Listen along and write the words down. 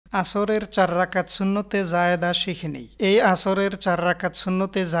আসরের 4 রাকাত সুন্নতে জায়েদা শিখে নেই। এই আসরের 4 রাকাত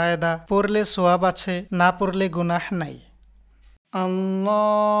সুন্নতে জায়েদা পড়লে সোয়াব আছে, না পড়লে গুনাহ নাই।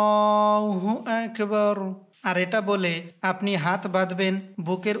 আল্লাহু আকবার। আর এটা বলে আপনি হাত বাঁধবেন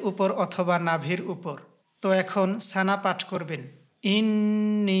বুকের উপর অথবা নাভির উপর। তো এখন সানা পাঠ করবেন।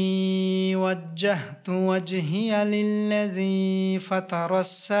 ইন্নী ওয়াজ্জাহতু ওয়াজহিয়া লিল্লাযী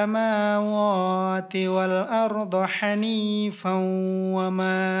ফাতারাস সামাওয়াতি ওয়াল আরদা হানিফাও ওয়া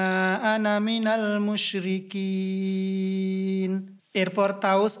মা আনা মিনাল মুশরিকিন। এরপর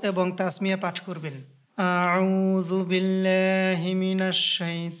তাউস এবং তাসমিয়া পাঠ করবেন। আউযু বিল্লাহি মিনাশ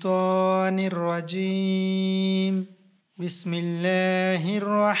শাইতানির রাজীম। বিসমিল্লাহির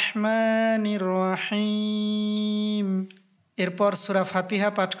রহমানির রহিম। এরপর সূরা ফাতিহা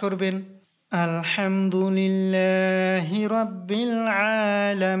পাঠ করবেন। আলহামদুলিল্লাহি রাব্বিল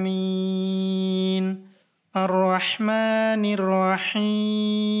আলামিন আর রহমানির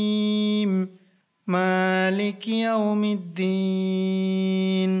রহিম মালিকি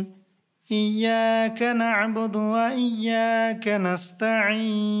ইয়াউমিদ্দিন ইয়্যাকা না'বুদু ওয়া ইয়্যাকা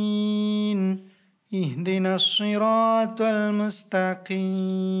নাস্তাঈন ইহদিনাস সিরাতাল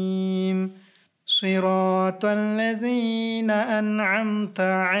মুস্তাকিম সিরাতাল লাযীনা আন'আমতা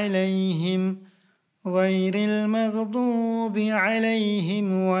আলাইহিম গায়রিল মাগযুবি আলাইহিম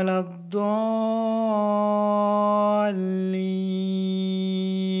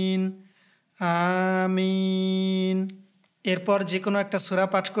ওয়ালাদ-দাল্লিন। আমিন। এরপর যে কোনো একটা সূরা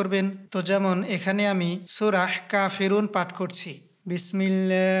পাঠ করবেন। তো যেমন এখানে আমি সূরা কাফিরুন পাঠ করছি।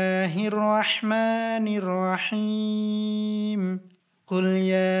 বিসমিল্লাহির রহমানির রহিম। কুল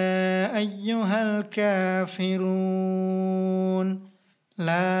ইয়া আইয়ুহাল কাফিরুন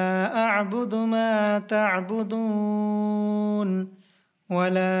লা আ'বুদু মা তা'বুদুন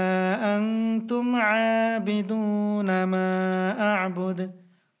ওয়ালা আনতুম আবিদুনা মা আ'বুদু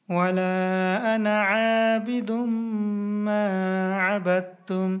ওয়ালা আনা আবিদুম মা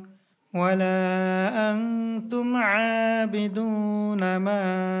আবাদতুম ওয়ালা আনতুম আবিদুনা মা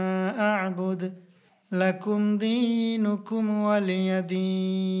আ'বুদু লাকুম দীনুকুম ওয়ালিয়া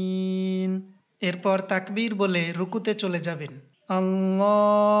দীন। এরপর তাকবীর বলে রুকুতে চলে যাবেন।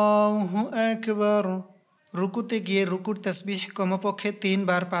 আল্লাহু আকবার। রুকুতে গিয়ে রুকুর তাসবিহ কমপক্ষে 3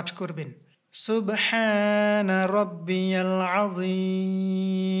 বার পাঠ করবেন। সুবহানা রাব্বিয়াল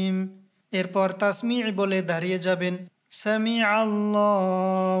আযীম। এরপর তাসমিዕ বলে দাঁড়িয়ে যাবেন।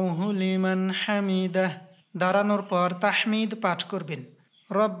 সামিআল্লাহু লিমান হামিদাহ। দাঁড়ানোর পর তাহমিদ পাঠ করবেন।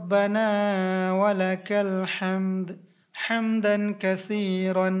 রব্বানা ওয়ালাকাল হামদ হামদান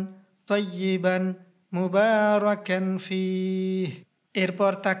কাসীরান তাইয়িবান মুবারাকান ফীহ।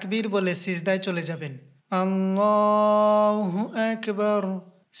 এরপর তাকবীর বলে সিজদায় চলে যাবেন। আল্লাহু আকবার।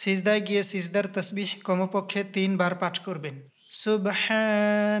 সিজদায় গিয়ে সিজদার তাসবিহ কমপক্ষে 3 বার পাঠ করবেন।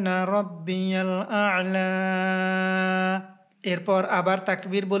 সুবহানা রাব্বিয়াল আ'লা। এরপর আবার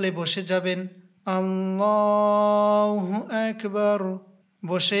তাকবীর বলে বসে যাবেন। আল্লাহু আকবার।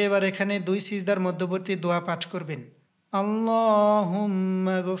 বসে এবার এখানে 2 সিজদার মধ্যবর্তী দোয়া পাঠ করবেন।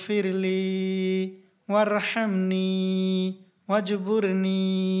 আল্লাহুম্মা গফিরলি ওয়ারহামনি ওয়াজবুরনি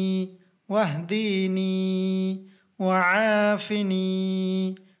ওয়াহদিনি ওয়াআফিনি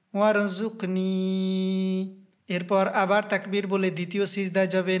ওয়ারযুকনি। এরপর আবার তাকবীর বলে দ্বিতীয় সিজদায়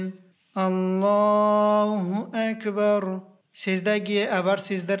যাবেন। আল্লাহু আকবার। সিজদায় গিয়ে আবার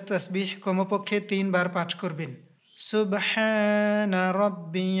সিজদার তাসবিহ কমপক্ষে 3 বার পাঠ করবেন। সুবহানা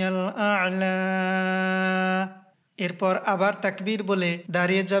রাব্বিয়াল আ'লা। এরপর আবার তাকবীর বলে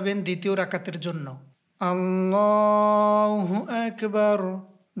দাঁড়িয়ে যাবেন দ্বিতীয় রাকাতের জন্য। আল্লাহু আকবার।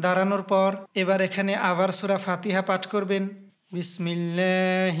 দাঁড়ানোর পর এবার এখানে আবার সূরা ফাতিহা পাঠ করবেন।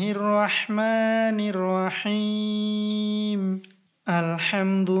 বিসমিল্লাহির রহমানির রহিম।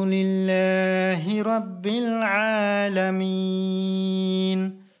 আলহামদুলিল্লাহি রাব্বিল আলামিন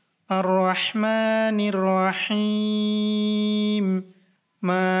আর রহমানির রহিম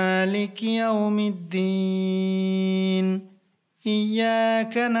মালিকি ইয়াউমিদ্দিন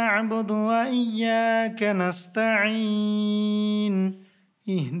ইয়্যাকা না'বুদু ওয়া ইয়্যাকা নাস্তাঈন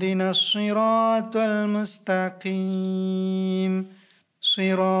ইহদিনাস সিরাতাল মুস্তাকিম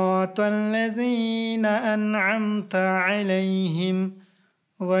সিরাতাল লাযীনা আন'আমতা আলাইহিম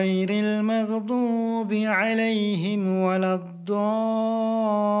গায়রিল মাগযুবি আলাইহিম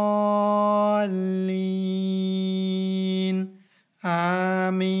ওয়ালাদ-দাল্লিন।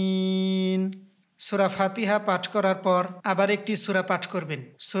 আমিন। সূরা ফাতিহা পাঠ করার পর আবার একটি সূরা পাঠ করবেন।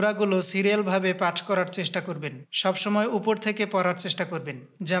 সূরাগুলো সিরিয়ালভাবে পাঠ করার চেষ্টা করবেন। সবসময় উপর থেকে পড়ার চেষ্টা করবেন।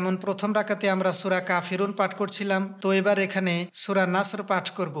 যেমন প্রথম রাকাতে আমরা সূরা কাফিরুন পাঠ করছিলাম, তো এবার এখানে সূরা নাসর পাঠ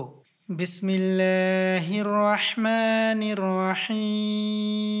করব। বিসমিল্লাহির রহমানির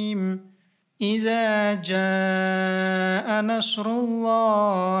রহিম। ইযা জাআ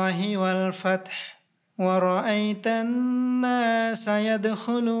নাসরুল্লাহি ওয়াল ফাতহ ওয়া রাআইতান নাসা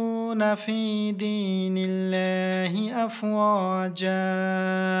ইয়াদখুলুনা ফি দীনিল্লাহি আফওয়াজা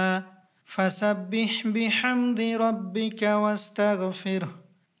ফাসাব্বিহ বিহামদি রাব্বিকা ওয়াস্তাগফিরহু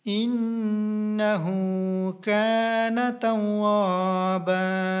ইন্নাহু কানা তাওয়াবা।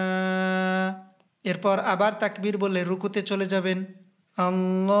 এরপর আবার তাকবীর বলে রুকুতে চলে যাবেন।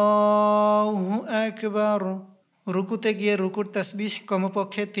 আল্লাহু আকবার। রুকুতে গিয়ে রুকুর তাসবিহ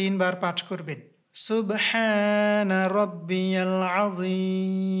কমপক্ষে 3 বার পাঠ করবেন। সুবহানা রাব্বিয়াল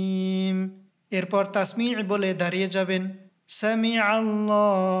আযীম। এরপর তাসমিዕ বলে দাঁড়িয়ে যাবেন।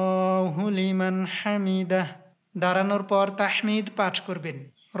 সামিআল্লাহু লিমান হামিদাহ। দাঁড়ানোর পর তাহমিদ পাঠ করবেন।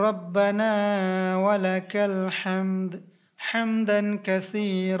 রব্বানা ওয়ালাকাল হামদ হামদান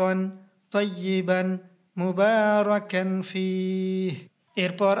কাসীরান তাইয়িবান মুবারাকান ফীহ।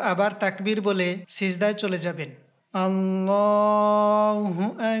 এরপর আবার তাকবীর বলে সিজদায় চলে যাবেন। আল্লাহু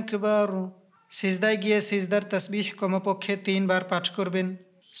আকবার। সিজদায় গিয়ে সিজদার তাসবিহ কমপক্ষে 3 বার পাঠ করবেন।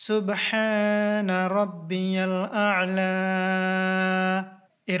 সুবহানা রাব্বিয়াল আ'লা।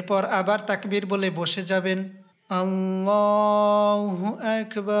 এরপর আবার তাকবীর বলে বসে যাবেন। আল্লাহু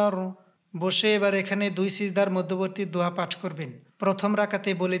আকবার। বসে এবার এখানে 2 সিজদার মধ্যবর্তী দোয়া পাঠ করবেন। প্রথম রাকাতে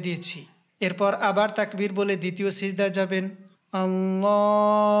বলে দিয়েছি। এরপর আবার তাকবীর বলে দ্বিতীয় সিজদায় যাবেন।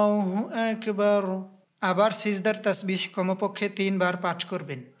 আল্লাহু আকবার। আবার সিজদার তাসবিহ কমপক্ষে 3 বার পাঠ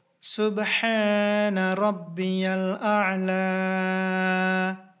করবেন। সুবহানা রাব্বিয়াল আ'লা।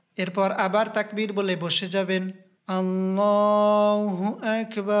 এরপর আবার তাকবীর বলে বসে যাবেন। আল্লাহু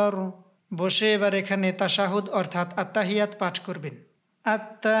আকবার। বসে এবার এখানে তাশাহুদ অর্থাৎ আত্তাহিয়াত পাঠ করবেন।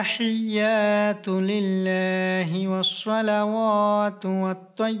 আত্তাহিয়াতু লিল্লাহি ওয়াসসালাওয়াতু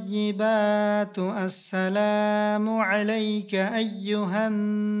ওয়াত-তাইয়্যিবাতু আসসালামু আলাইকা আইয়ুহান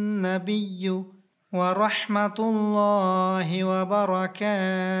নাবিয়্যু ওয়া রাহমাতুল্লাহি ওয়া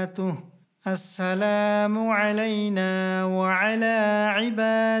বারাকাতুহু। আসসালামু আলাইনা ওয়া আলা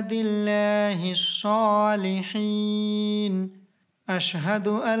ইবাদিল্লাহিস সালিহিন।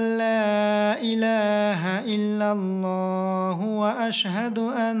 আশহাদু আল্লা ইলাহা ইল্লাল্লাহু ওয়া আশহাদু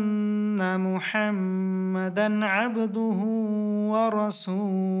আন্না মুহাম্মাদান আবদুহু ওয়া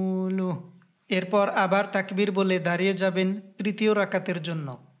রাসূলুহু। এরপর আবার তাকবীর বলে দাঁড়িয়ে যাবেন তৃতীয় রাকাতের জন্য।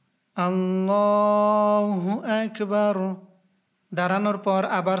 আল্লাহু আকবার। দাঁড়ানোর পর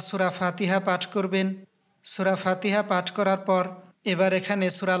আবার সূরা ফাতিহা পাঠ করবেন। সূরা ফাতিহা পাঠ করার পর এবার এখানে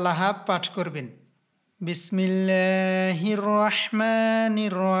সূরা লাহাব পাঠ করবেন। বিসমিল্লাহির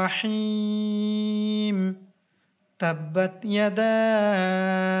রহমানির রহিম। তাব্বাত ইয়াদা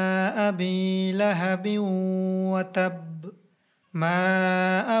আবি লাহাবিন ওয়া তাব মা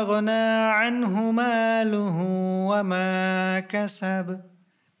আগনা আনহু মালুহু ওয়া মা কাসাব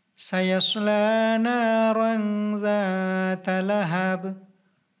সায়াসলা নারান যাতা লাহাব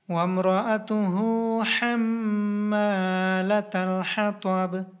ওয়া ইমরাআতুহু হাম্মালাতাল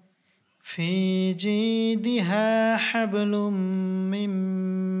হাতাব ফি জিদিহা হাবলুম মিন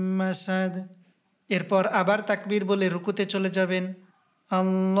মাসাদ। এরপর আবার তাকবীর বলে রুকুতে চলে যাবেন।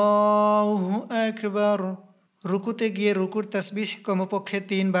 আল্লাহু আকবার। রুকুতে গিয়ে রুকুর তাসবিহ কমপক্ষে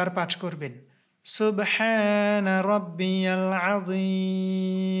 3 বার পাঠ করবেন। সুবহানা রাব্বিয়াল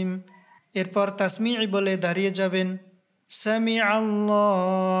আযীম। এরপর তাসমিঈ বলে দাঁড়িয়ে যাবেন।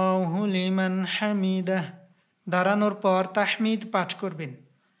 সামিআল্লাহু লিমান হামিদাহ। দাঁড়ানোর পর তাহমিদ পাঠ করবেন।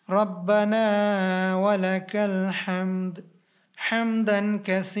 রব্বানা ওয়ালাকাল হামদ হামদান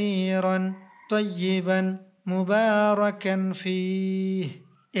কাসীরান তাইয়্যিবান মুবারাকান ফীহ।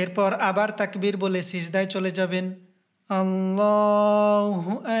 এরপর আবার তাকবীর বলে সিজদায় চলে যাবেন।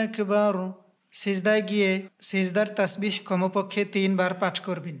 আল্লাহু আকবার। সিজদায় গিয়ে সিজদার তাসবিহ কমপক্ষে 3 বার পাঠ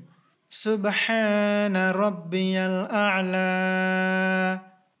করবেন। সুবহানা রাব্বিয়াল আ'লা।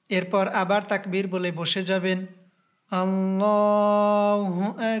 এরপর আবার তাকবীর বলে বসে যাবেন। আল্লাহু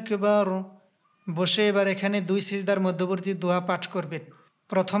আকবার। বসে এবার এখানে 2 সিজদার মধ্যবর্তী দোয়া পাঠ করবেন।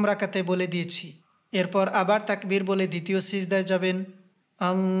 প্রথম রাকাতে বলে দিয়েছি। এরপর আবার তাকবীর বলে দ্বিতীয় সিজদায় যাবেন।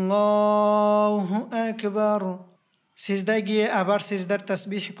 আল্লাহু আকবার। সিজদায় গিয়ে আবার সিজদার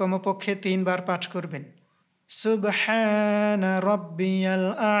তাসবিহ কমপক্ষে 3 বার পাঠ করবেন। সুবহানা রাব্বিয়াল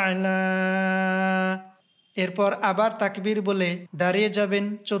আ'লা। এরপর আবার তাকবীর বলে দাঁড়িয়ে যাবেন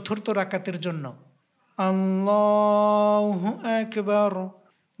চতুর্থ রাকাতের জন্য। আল্লাহু আকবার।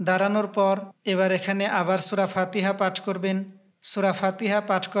 দাঁড়ানোর পর এবার এখানে আবার সূরা ফাতিহা পাঠ করবেন। সূরা ফাতিহা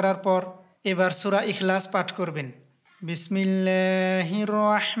পাঠ করার পর এবার সূরা ইখলাস পাঠ করবেন। বিসমিল্লাহির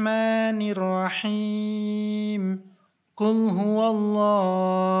রহমানির রহিম। কুল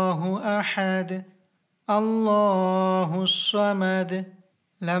হুয়াল্লাহু আহাদ আল্লাহুস সামাদ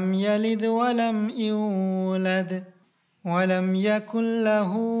লাম ইয়ালিদ ওয়ালাম ইউলাদ ওয়ালাম ইয়াকুল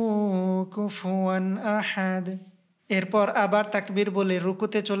লাহু কুফুয়ান আহাদ। এরপর আবার তাকবীর বলে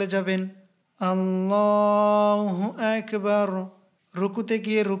রুকুতে চলে যাবেন। আল্লাহু আকবার। রুকুতে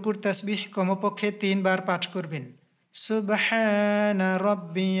গিয়ে রুকুর তাসবিহ কমপক্ষে 3 বার পাঠ করবেন। সুবহানা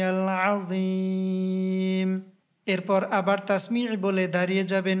রাব্বিয়াল আযীম। এরপর আবার তাসমিঈ বলে দাঁড়িয়ে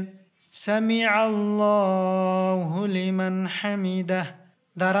যাবেন। সামিআল্লাহু লিমান হামিদাহ।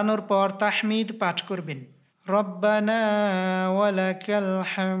 দাঁড়ানোর পর তাহমিদ পাঠ করবেন। রব্বানা ওয়ালাকাল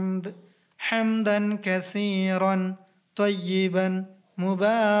হামদ হামদান কাসীরান তাইয়িবান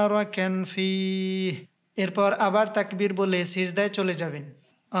মুবারাকান ফীহ। এরপর আবার তাকবীর বলে সিজদায় চলে যাবেন।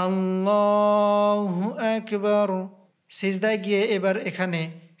 আল্লাহু আকবার। সিজদায় গিয়ে এবার এখানে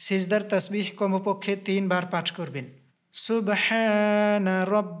সিজদার তাসবিহ কমপক্ষে 3 বার পাঠ করবেন। সুবহানা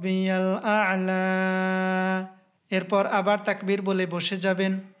রাব্বিয়াল আ'লা। এরপর আবার তাকবীর বলে বসে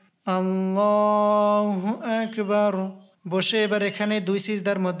যাবেন। আল্লাহু আকবার। বসে এবার এখানে 2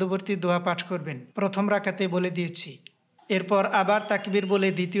 সিজদার মধ্যবর্তী দোয়া পাঠ করবেন। প্রথম রাকাতে বলে দিয়েছি। এরপর আবার তাকবীর বলে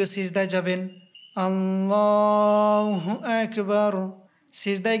দ্বিতীয় সিজদায় যাবেন। আল্লাহু আকবার।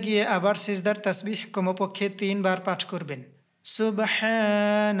 সিজদায় গিয়ে আবার সিজদার তাসবিহ কমপক্ষে 3 বার পাঠ করবেন।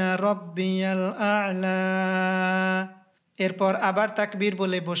 সুবহানা রাব্বিয়াল আ'লা। এরপর আবার তাকবীর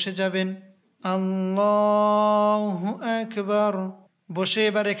বলে বসে যাবেন। আল্লাহু আকবার। বসে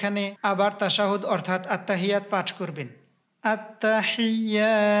এবার এখানে আবার তাশাহুদ অর্থাৎ আত্তাহিয়াত পাঠ করবেন।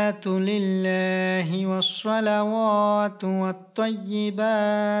 আত্তাহিয়াতু লিল্লাহি ওয়াসসালাওয়াতু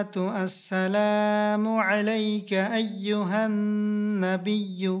ওয়াত-তাইয়্যিবাতু আসসালামু আলাইকা আইয়ুহান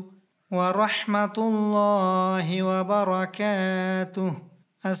নাবিয়্যু ওয়া রাহমাতুল্লাহি ওয়া বারাকাতুহু।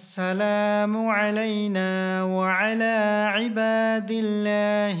 আসসালামু আলাইনা ওয়া আলা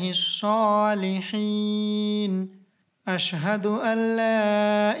ইবাদিল্লাহিস সালিহিন। আশহাদু আল্লা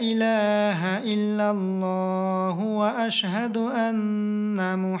ইলাহা ইল্লাল্লাহু ওয়া আশহাদু আন্না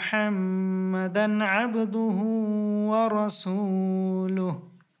মুহাম্মাদান আবদুহু ওয়া রাসূলুহু।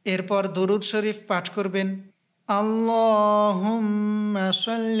 এরপর দরুদ শরীফ পাঠ করবেন। আল্লাহুম্মা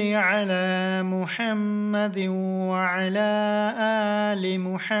সাল্লি আলা মুহাম্মাদিন ওয়া আলা আলি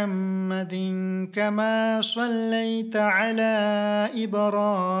মুহাম্মাদিন কামা সাল্লাইতা আলা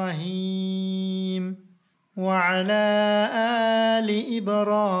ইব্রাহিম وعلى آل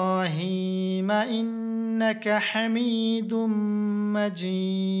إبراهيم إنك حميد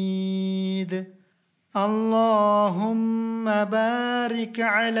مجيد. اللهم بارك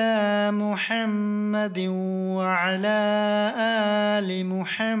على محمد وعلى آل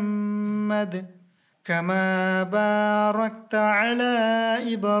محمد كما باركت على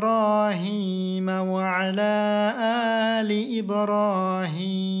إبراهيم وعلى آل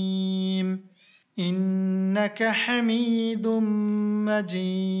إبراهيم ইন্নাকা হামিদুম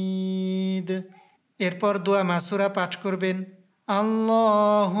মাজিদ। এরপর দোয়া মাসুরা পাঠ করবেন।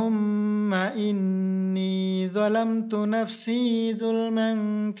 আল্লাহুম্মা ইন্নী যালামতু নাফসি যুলমান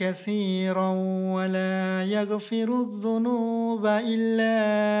কাসীরান ওয়া লা ইয়াগফিরুয যুনুবা ইল্লা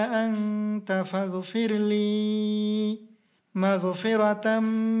আনতা ফাগফিরলি মাগফিরাতাম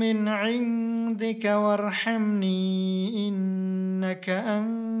মিন ইনদিকা ওয়ারহামনি ইন্নাকা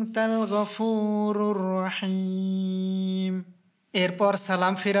আনতাল গফুরুর রহিম। এরপর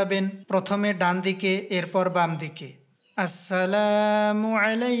সালাম ফিরাবেন, প্রথমে ডান দিকে এরপর বাম দিকে। আসসালামু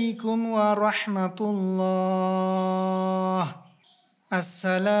আলাইকুম ওয়া রাহমাতুল্লাহ।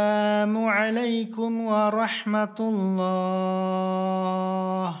 আসসালামু আলাইকুম ওয়া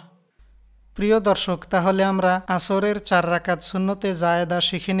রাহমাতুল্লাহ। প্রিয় দর্শক, তাহলে আমরা আসরের 4 রাকাত সুন্নতে জায়েদা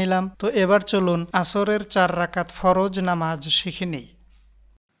শিখে নিলাম। তো এবার চলুন আসরের 4 রাকাত ফরজ নামাজ শিখে নিই।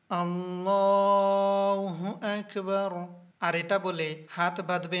 আল্লাহু আকবার। আর এটা বলে হাত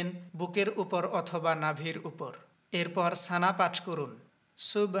বাঁধবেন বুকের উপর অথবা নাভির উপর। এরপর সানা পাঠ করুন।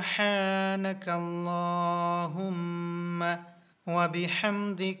 সুবহানাকাল্লাহুম্মা ওয়া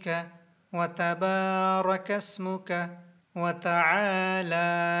বিহামদিকা ওয়া তাবারাকা ইসমুকা ওয়া তাআলা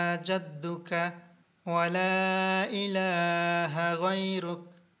জাদ্দুকা ওয়া লা ইলাহা গায়রুক।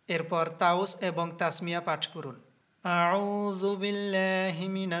 এরপর তাউস এবং তাসমিয়া পাঠ করুন। আউযু বিল্লাহি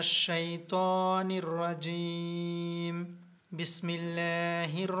মিনাশ শাইতানির রাজীম।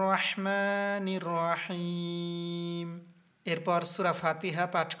 বিসমিল্লাহির রহমানির রহিম। এরপর সূরা ফাতিহা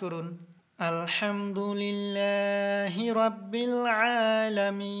পাঠ করুন। আলহামদুলিল্লাহি রাব্বিল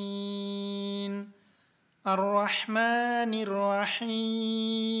আলামিন আর রহমানির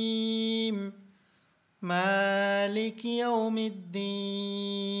রহিম মালিকি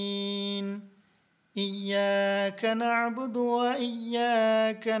ইয়াউমিদ্দিন ইয়্যাকা না'বুদু ওয়া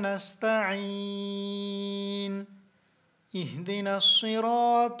ইয়্যাকা নাস্তাঈন ইহদিনাস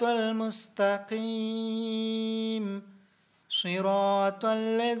সিরাতাল মুস্তাকিম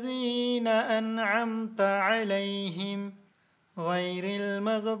সিরাতাল্লাযীনা আন'আমতা আলাইহিম গায়রিল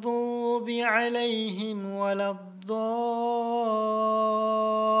মাগদুবি আলাইহিম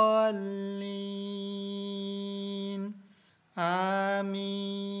ওয়ালাদ-দাল্লিন।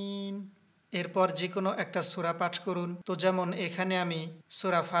 আমিন। এরপর যে কোনো একটা সূরা পাঠ করুন। তো যেমন এখানে আমি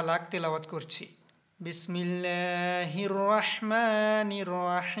সূরা ফালাক তেলাওয়াত করছি। বিসমিল্লাহির রহমানির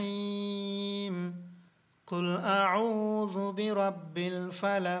রহিম। কুল আউযু বিরাব্বিল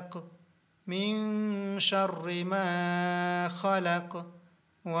ফালাক মিন শাররি মা খালাক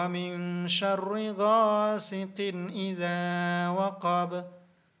ওয়া মিন শাররি গাসিকিন ইযা ওয়াকাব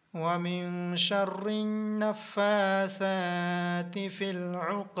ওয়া মিন শাররিন নাফাসাতি ফিল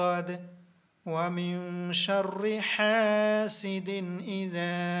উকাদ ওয়া মিন শাররি হাসিদিন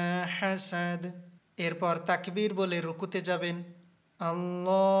ইযা হাসাদ। এরপর তাকবীর বলে রুকুতে যাবেন।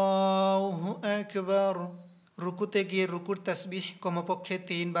 আল্লাহু আকবার। রুকুতে গিয়ে রুকুর তাসবিহ কমপক্ষে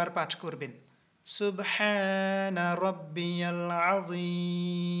 3 বার পাঠ করবেন। সুবহানা রাব্বিয়াল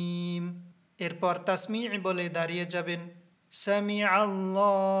আযীম। এরপর তাসমিঈ বলে দাঁড়িয়ে যাবেন।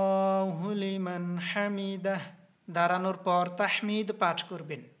 সামিআল্লাহু লিমান হামিদাহ। দাঁড়ানোর পর তাহমিদ পাঠ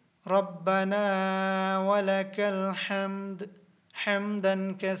করবেন। রব্বানা ওয়ালাকাল হামদ হামদান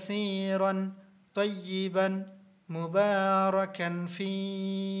কাসীরান তাইয়িবান মুবারাকান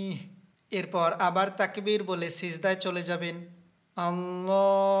ফীহ। এরপর আবার তাকবীর বলে সিজদায় চলে যাবেন।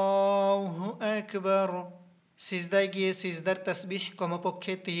 আল্লাহু আকবার। সিজদায় গিয়ে সিজদার তাসবিহ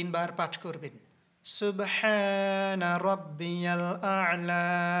কমপক্ষে 3 বার পাঠ করবেন। সুবহানা রাব্বিয়াল আ'লা।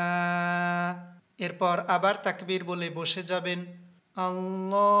 এরপর আবার তাকবীর বলে বসে যাবেন।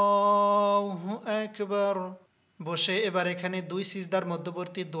 আল্লাহু আকবার। বসে এবার এখানে 2 সিজদার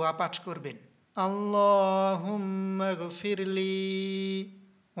মধ্যবর্তী দোয়া পাঠ করবেন। আল্লাহুম্মা গফিরলি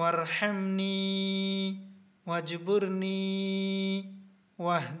ওয়ারহামনি ওয়াজবুরনি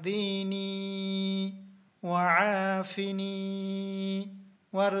ওয়াহদিনি ওয়াআফিনি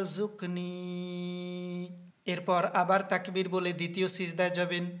ওয়ারজুকনি। এরপর আবার তাকবীর বলে দ্বিতীয় সিজদায়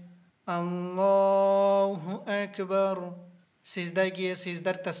যাবেন। আল্লাহু আকবার। সিজদায় গিয়ে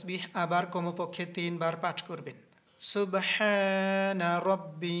সিজদার তাসবিহ আবার কমপক্ষে 3 বার পাঠ করবেন। সুবহানা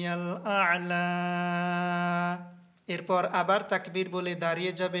রাব্বিয়াল আ'লা। এরপর আবার তাকবীর বলে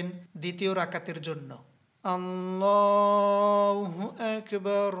দাঁড়িয়ে যাবেন দ্বিতীয় রাকাতের জন্য। আল্লাহু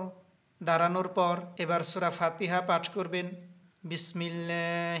আকবার। দাঁড়ানোর পর এবার সূরা ফাতিহা পাঠ করবেন।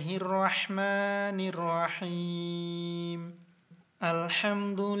 বিসমিল্লাহির রহমানির রহিম।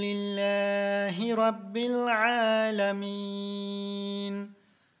 আলহামদুলিল্লাহি রাব্বিল আলামিন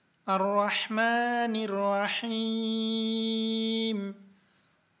আর রহমানির রহিম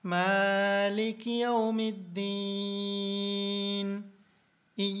মালিক ইয়াউমিদ্দিন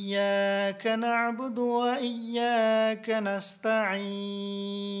ইয়াকা না'বুদু ওয়া ইয়াকা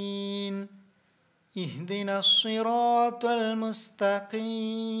নাস্তাঈন ইহদিনাস সিরাতাল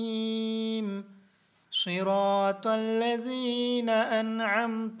মুস্তাকিম সিরাতাল্লাযীনা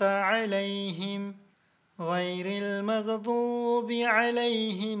আন'আমতা আলাইহিম গায়রিল মাগদুবি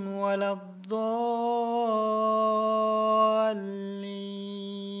আলাইহিম ওয়ালাদ-দাল্লিন।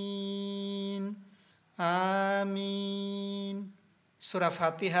 আমিন। সূরা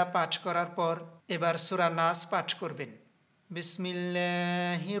ফাতিহা পাঠ করার পর এবার সূরা নাস পাঠ করবেন।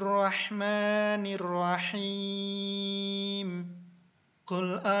 বিসমিল্লাহির রহমানির রহিম।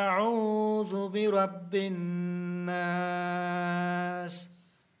 কুল আউযু বিরাব্বিন নাস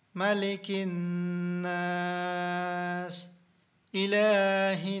মালিকিন নাস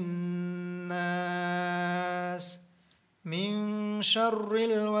ইলাহিন নাস মিন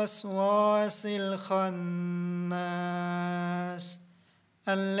শাররিল ওয়াসওয়াসিল খান্নাস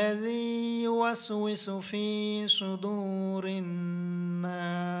আল্লাযী ইউওয়াসওয়িসু ফী সুদুরিন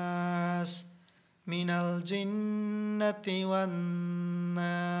নাস মিনাল জিন্নাতি ওয়ান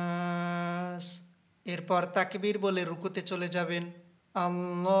নাস। এরপর তাকবীর বলে রুকুতে চলে যাবেন।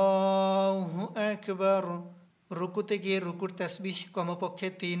 আল্লাহু আকবার। রুকুতে গিয়ে রুকুর তাসবিহ কমপক্ষে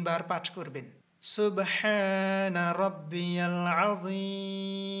 3 বার পাঠ করবেন। সুবহানা রাব্বিয়াল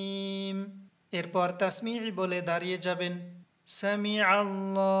আযীম। এরপর তাসমিঈ বলে দাঁড়িয়ে যাবেন।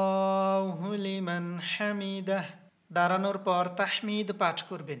 সামিআল্লাহু লিমান হামিদাহ। দাঁড়ানোর পর তাহমিদ পাঠ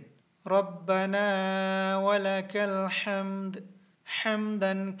করবেন। রব্বানা ওয়ালাকাল হামদ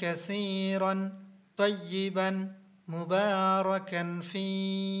হামদান কাসীরান তাইয়িবান মুবারাকান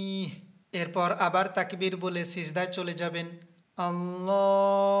ফীহ। এরপর আবার তাকবীর বলে সিজদায় চলে যাবেন।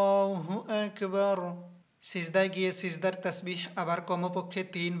 আল্লাহু আকবার। সিজদায় গিয়ে সিজদার তাসবিহ আবার কমপক্ষে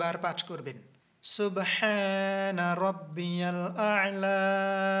 3 বার পাঠ করবেন। সুবহানা রাব্বিয়াল আ'লা।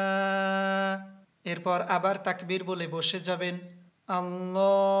 এরপর আবার তাকবীর বলে বসে যাবেন।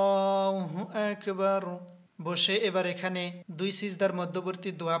 আল্লাহু আকবার। বসে এবার এখানে দুই সিজদার মধ্যবর্তী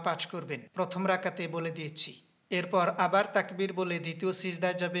দোয়া পাঠ করবেন, প্রথম রাকাতে বলে দিয়েছি। এরপর আবার তাকবীর বলে দ্বিতীয়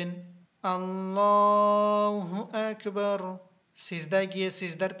সিজদায় যাবেন। আল্লাহু আকবার। সিজদায় গিয়ে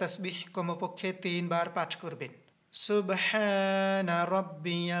সিজদার তাসবিহ কমপক্ষে 3 বার পাঠ করবেন। সুবহানা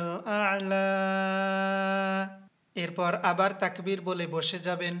রাব্বিয়াল আ'লা। এরপর আবার তাকবীর বলে বসে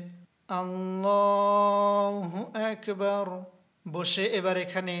যাবেন। আল্লাহু আকবার। বসে এবার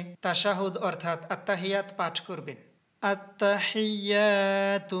এখানে তাশাহুদ অর্থাৎ আত্তাহিয়াত পাঠ করবেন।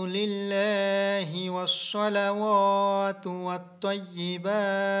 আত্তাহিয়াতু লিল্লাহি ওয়াস-সালাওয়াতু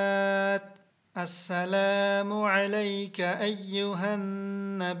ওয়াত-তাইয়্যিবাত। আসসালামু আলাইকা আইয়ুহান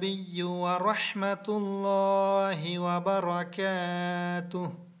নাবিয়্যু ওয়া রাহমাতুল্লাহি ওয়া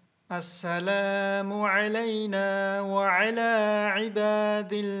বারাকাতুহু। আসসালামু আলাইনা ওয়া আলা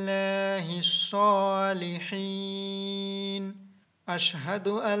ইবাদিল্লাহিস সালিহিন।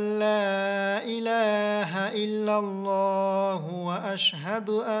 আশহাদু আল্লা ইলাহা ইল্লাল্লাহু ওয়া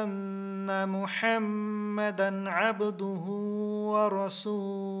আশহাদু আন্না মুহাম্মাদান আবদুহু ওয়া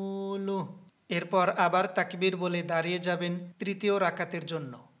রাসূলুহু। এরপর আবার তাকবীর বলে দাঁড়িয়ে যাবেন তৃতীয় রাকাতের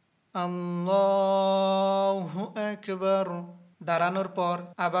জন্য। আল্লাহু আকবার। দাঁড়ানোর পর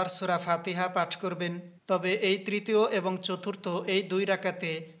আবার সূরা ফাতিহা পাঠ করবেন। তবে এই তৃতীয় এবং চতুর্থ এই দুই রাকাতে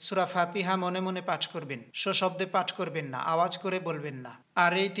সূরা ফাতিহা মনে মনে পাঠ করবেন, সশব্দে পাঠ করবেন না, আওয়াজ করে বলবেন না।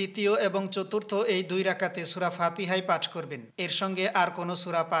 আর এই তৃতীয় এবং চতুর্থ এই দুই রাকাতে সূরা ফাতিহাই পাঠ করবেন, এর সঙ্গে আর কোনো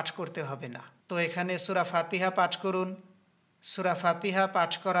সূরা পাঠ করতে হবে না। তো এখানে সূরা ফাতিহা পাঠ করুন। সূরা ফাতিহা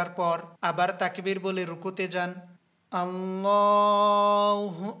পাঠ করার পর আবার তাকবীর বলে রুকুতে যান।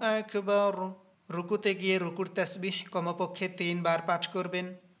 আল্লাহু আকবার। রুকুতে গিয়ে রুকুর তাসবিহ কমপক্ষে 3 বার পাঠ করবেন।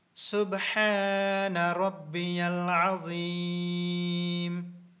 সুবহানা রাব্বিয়াল আযীম।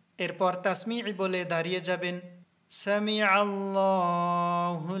 এরপর তাসমিঈ বলে দাঁড়িয়ে যাবেন।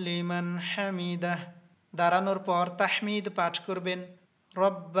 সামিআল্লাহু লিমান হামিদাহ। দাঁড়ানোর পর তাহমিদ পাঠ করবেন।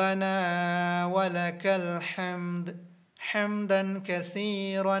 রব্বানা ওয়ালাকাল হামদ হামদান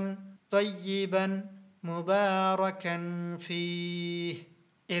কাসীরান তাইয়্যিবান মুবারাকান ফীহ।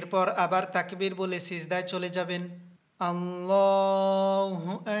 এরপর আবার তাকবীর বলে সিজদায় চলে যাবেন।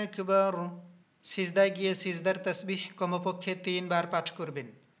 আল্লাহু আকবার। সিজদায় গিয়ে সিজদার তাসবিহ কমপক্ষে 3 বার পাঠ করবেন।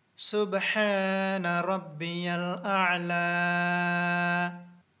 সুবহানা রাব্বিয়াল আ'লা।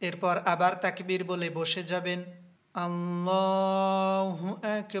 এরপর আবার তাকবীর বলে বসে যাবেন। আল্লাহু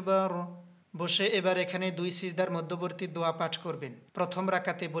আকবার। বসে এবার এখানে দুই সিজদার মধ্যবর্তী দোয়া পাঠ করবেন, প্রথম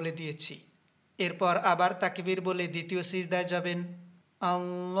রাকাতে বলে দিয়েছি। এরপর আবার তাকবীর বলে দ্বিতীয় সিজদায় যাবেন।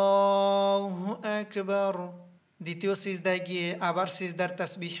 আল্লাহু আকবার। দ্বিতীয় সিজদায় গিয়ে আবার সিজদার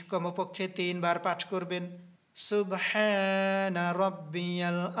তাসবিহ কমপক্ষে 3 বার পাঠ করবেন। সুবহানা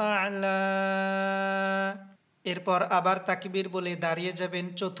রাব্বিয়াল আ'লা। এরপর আবার তাকবীর বলে দাঁড়িয়ে যাবেন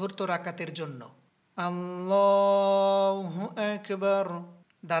চতুর্থ রাকাতের জন্য। আল্লাহু আকবার।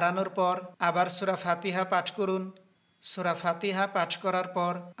 দাঁড়ানোর পর আবার সূরা ফাতিহা পাঠ করুন। সূরা ফাতিহা পাঠ করার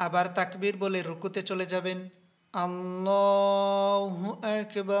পর আবার তাকবীর বলে রুকুতে চলে যাবেন। আল্লাহু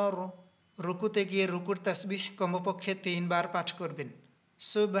আকবার। রুকুতে গিয়ে রুকুর তাসবিহ কমপক্ষে 3 বার পাঠ করবেন।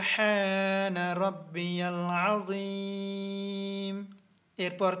 সুবহানা রাব্বিয়াল আযীম।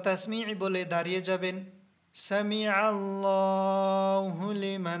 এরপর তাসমিঈ বলে দাঁড়িয়ে যাবেন। সামিআল্লাহু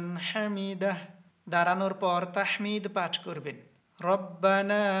লিমান হামিদাহ। দাঁড়ানোর পর তাহমিদ পাঠ করবেন।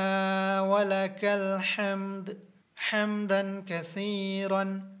 রব্বানা ওয়ালাকাল হামদ হামদান কাসীরান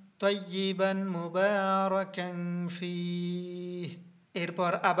তাইয়্যিবান মুবারাকান ফীহ।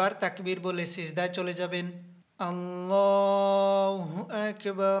 এরপর আবার তাকবীর বলে সিজদায় চলে যাবেন। আল্লাহু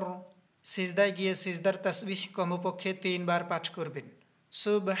আকবার। সিজদায় গিয়ে সিজদার তাসবিহ কমপক্ষে 3 বার পাঠ করবেন।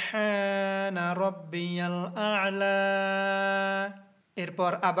 সুবহানা রাব্বিয়াল আ'লা।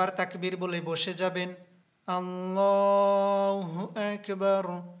 এরপর আবার তাকবীর বলে বসে যাবেন। আল্লাহু আকবার।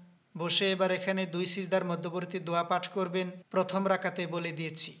 বসে এবার এখানে দুই সিজদার মধ্যবর্তী দোয়া পাঠ করবেন, প্রথম রাকাতে বলে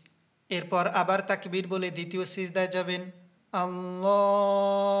দিয়েছি। এরপর আবার তাকবীর বলে দ্বিতীয় সিজদায় যাবেন।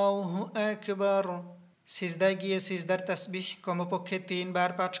 আল্লাহু আকবার। সিজদায় গিয়ে সিজদার তাসবিহ কমপক্ষে 3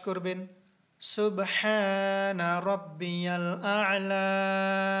 বার পাঠ করবেন। সুবহানা রাব্বিয়াল আ'লা।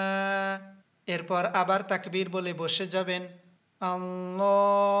 এরপর আবার তাকবীর বলে বসে যাবেন।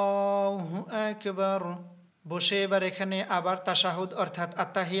 আল্লাহু আকবার। বসে এবার এখানে আবার তাশাহুদ অর্থাৎ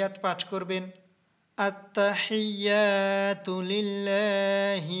আত্তাহিয়াত পাঠ করবেন। আত্তাহিয়াতু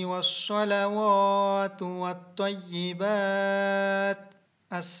লিল্লাহি ওয়াস-সালাওয়াতু ওয়াত-তাইয়্যিবাত।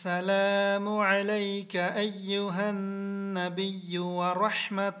 আসসালামু আলাইকা আইয়ুহান নাবিয়্যু ওয়া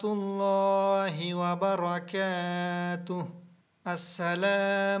রাহমাতুল্লাহি ওয়া বারাকাতুহু।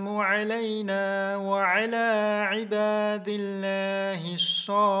 আসসালামু আলাইনা ওয়া আলা ইবাদিল্লাহিস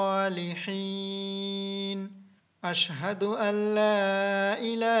সালিহিন। আশহাদু আল্লা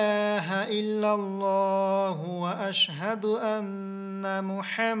ইলাহা ইল্লাল্লাহু ওয়া আশহাদু আন্না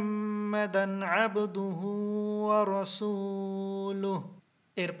মুহাম্মাদান আবদুহু ওয়া রাসূলুহু।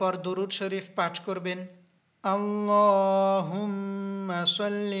 এরপর দুরূদ শরীফ পাঠ করবেন। আল্লাহুম্মা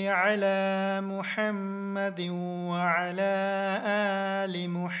সাল্লি আলা মুহাম্মাদিন ওয়া আলা আলি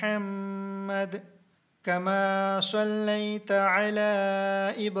মুহাম্মাদ কামা সাল্লাইতা আলা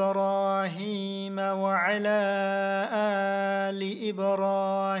ইব্রাহিম ওয়া আলা আলি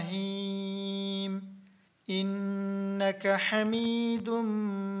ইব্রাহিম ইন্নাকা হামিদুম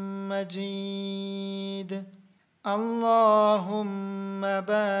মাজিদ। اللهم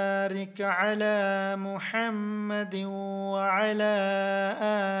بارك على محمد وعلى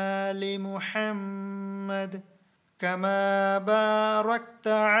آل محمد كما باركت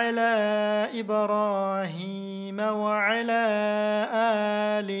على إبراهيم وعلى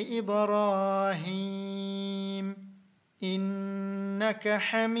آل إبراهيم إنك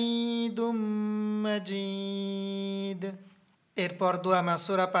حميد مجيد। এরপর দোয়া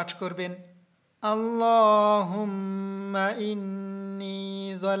মাসুরা পাঠ করবেন। اللهم إني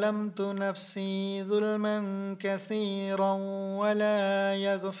ظلمت نفسي ظلما كثيرا ولا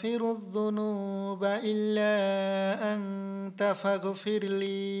يغفر الذنوب إلا أنت فاغفر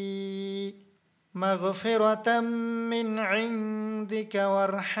لي مغفرة من عندك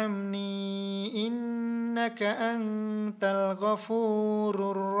وارحمني إنك أنت الغفور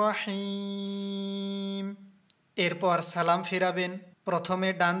الرحيم। এরপর সালাম ফিরাবেন, প্রথমে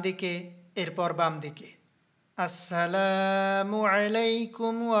ডান দিকে এরপর বাম দিকে। আসসালামু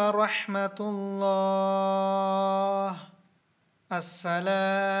আলাইকুম ওয়া রাহমাতুল্লাহ।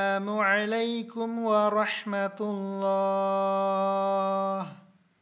 আসসালামু আলাইকুম ওয়া রাহমাতুল্লাহ।